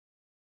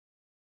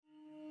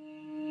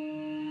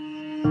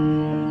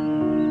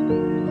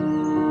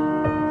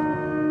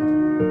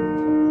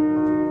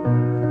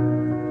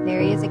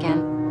There he is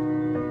again.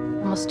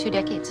 Almost 2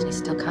 decades and he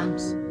still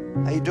comes.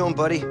 How you doing,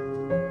 buddy?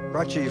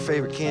 Brought you your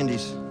favorite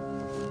candies.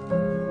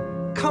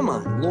 Come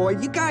on,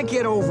 Lloyd, you gotta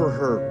get over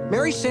her.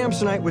 Mary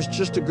Samsonite was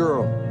just a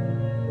girl.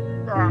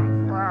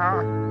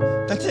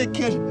 That's it,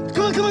 kid.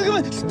 Come on, come on, come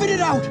on. Spit it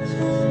out.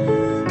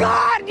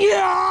 God,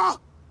 yeah!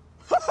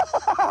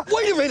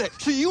 Wait a minute.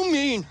 So you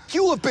mean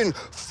you have been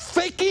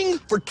faking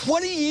for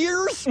 20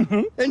 years?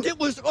 Mm-hmm. And it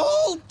was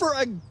all for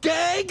a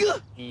gag?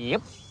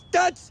 Yep.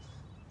 That's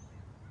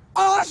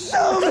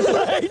awesome!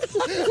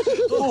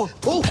 Oh,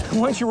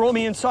 why don't you roll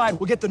me inside?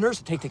 We'll get the nurse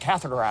to take the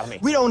catheter out of me.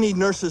 We don't need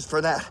nurses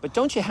for that. But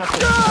don't you have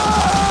to...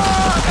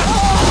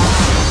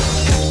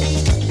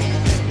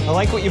 I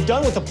like what you've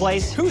done with the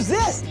place. Who's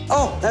this?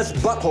 Oh, that's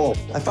Butthole.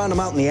 I found him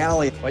out in the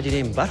alley. Why'd you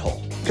name him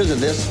Butthole? Because of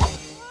this.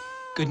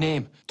 Good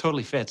name.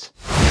 Totally fits.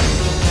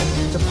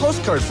 It's a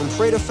postcard from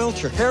Freda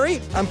Felcher.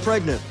 Harry, I'm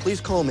pregnant. Please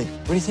call me.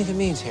 What do you think it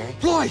means, Harry?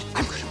 Lloyd,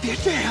 I'm gonna be a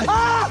dad.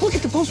 Ah! Look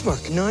at the postmark.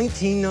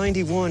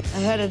 1991. I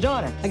had a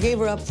daughter. I gave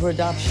her up for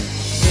adoption.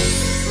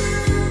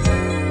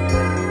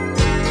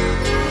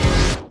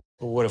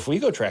 Well, what if we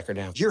go track her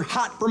down? You're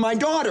hot for my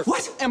daughter.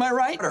 What? Am I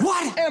right?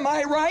 What? Am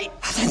I right?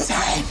 That's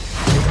insane.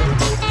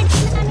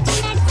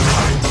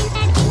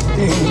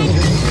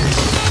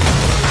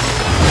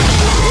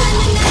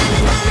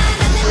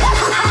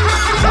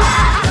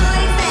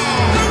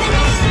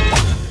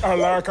 I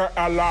like her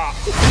a lot.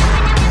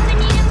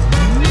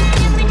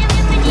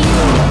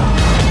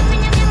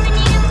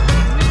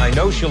 I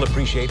know she'll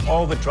appreciate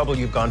all the trouble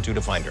you've gone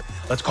to find her.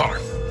 Let's call her.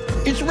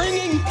 It's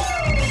ringing.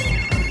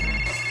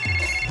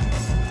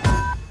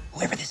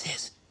 Whoever this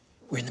is,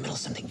 we're in the middle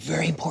of something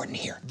very important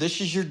here.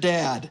 This is your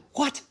dad.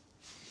 What?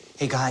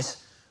 Hey, guys,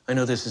 I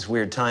know this is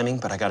weird timing,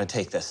 but I gotta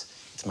take this.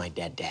 It's my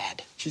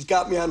dad. She's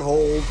got me on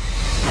hold.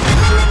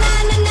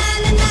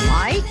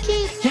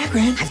 Mikey? Yeah,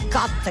 Gran. I've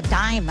got the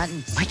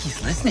diamonds.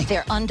 Mikey's listening.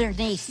 They're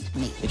underneath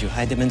me. Did you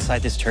hide them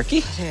inside this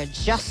turkey? They're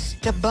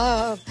just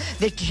above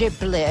the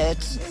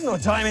giblets. There's no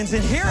diamonds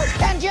in here.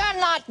 And you're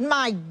not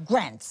my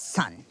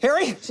grandson.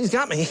 Harry, she's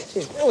got me.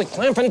 She's really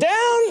clamping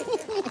down.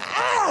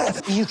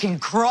 You can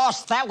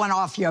cross that one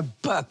off your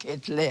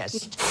bucket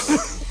list.